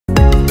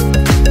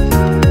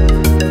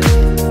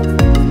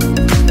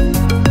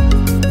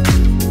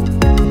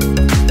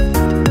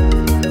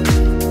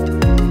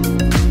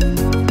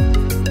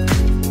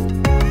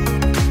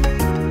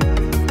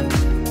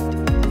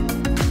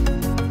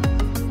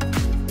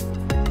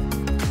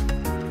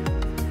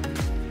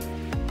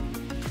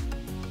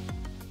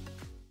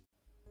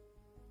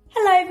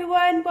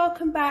everyone,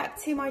 welcome back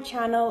to my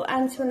channel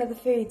and to another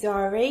food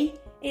diary.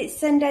 It's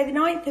Sunday the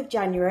 9th of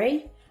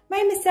January.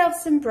 Made myself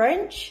some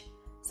brunch.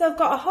 So I've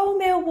got a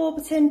wholemeal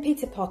Warburton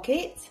pita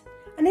pocket,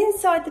 and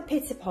inside the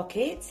pita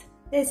pocket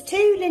there's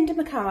 2 Linda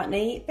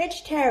McCartney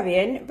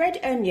vegetarian red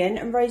onion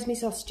and rosemary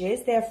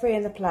sausages, they are free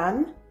on the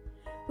plan,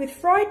 with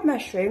fried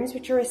mushrooms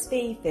which are a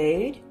SPE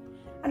food,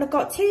 and I've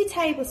got 2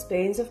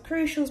 tablespoons of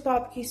Crucial's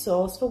barbecue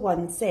sauce for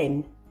 1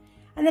 sin,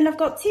 and then I've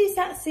got 2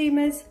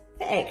 satsumas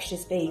for extra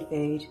SPE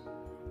food.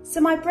 So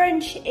my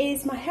brunch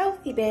is my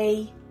Healthy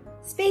Bee,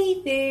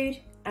 SPE food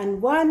and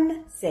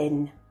 1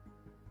 sin.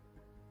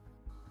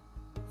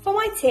 For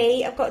my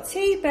tea, I've got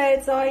 2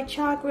 Bird's Eye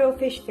char grill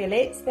fish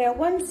fillets. They are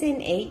 1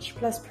 sin each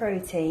plus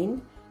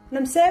protein. And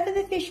I'm serving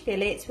the fish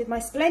fillets with my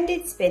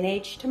splendid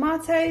spinach,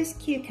 tomatoes,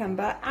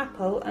 cucumber,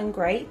 apple and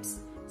grapes.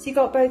 So you've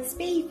got both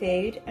SPE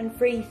food and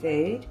free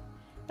food.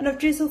 And I've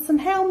drizzled some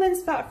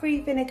Hellmann's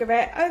fat-free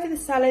vinaigrette over the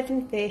salad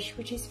and fish,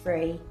 which is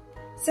free.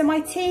 So my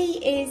tea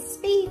is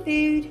SPE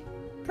food,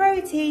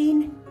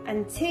 protein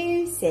and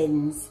 2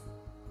 sins.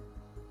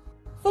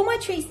 For my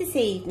treats this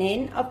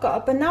evening, I've got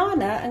a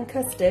banana and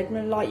custard and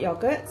a light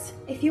yoghurt.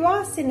 If you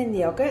are sinning the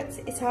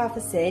yoghurt, it's half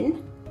a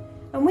sin.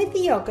 And with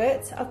the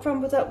yoghurt, I've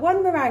crumbled up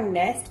 1 meringue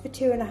nest for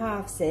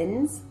 2.5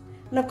 sins.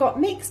 And I've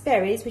got mixed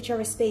berries, which are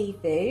a SPE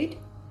food.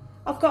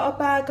 I've got a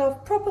bag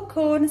of proper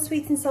corn and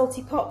sweet and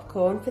salty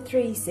popcorn for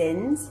 3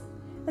 sins.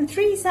 And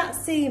 3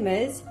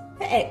 satsumas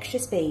for extra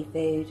SPE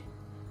food.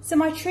 So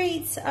my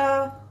treats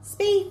are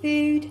SPE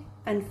food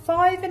and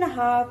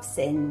 5.5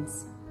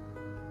 sins.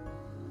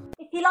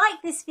 If you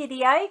like this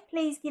video,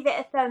 please give it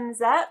a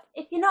thumbs up.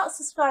 If you're not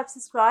subscribed,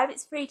 subscribe.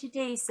 It's free to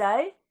do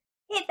so.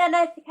 Hit the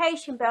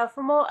notification bell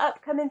for more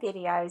upcoming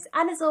videos.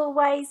 And as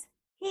always,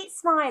 keep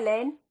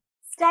smiling,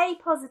 stay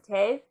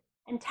positive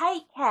and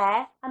take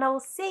care, and I will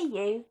see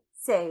you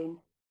soon.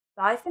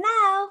 Bye for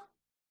now.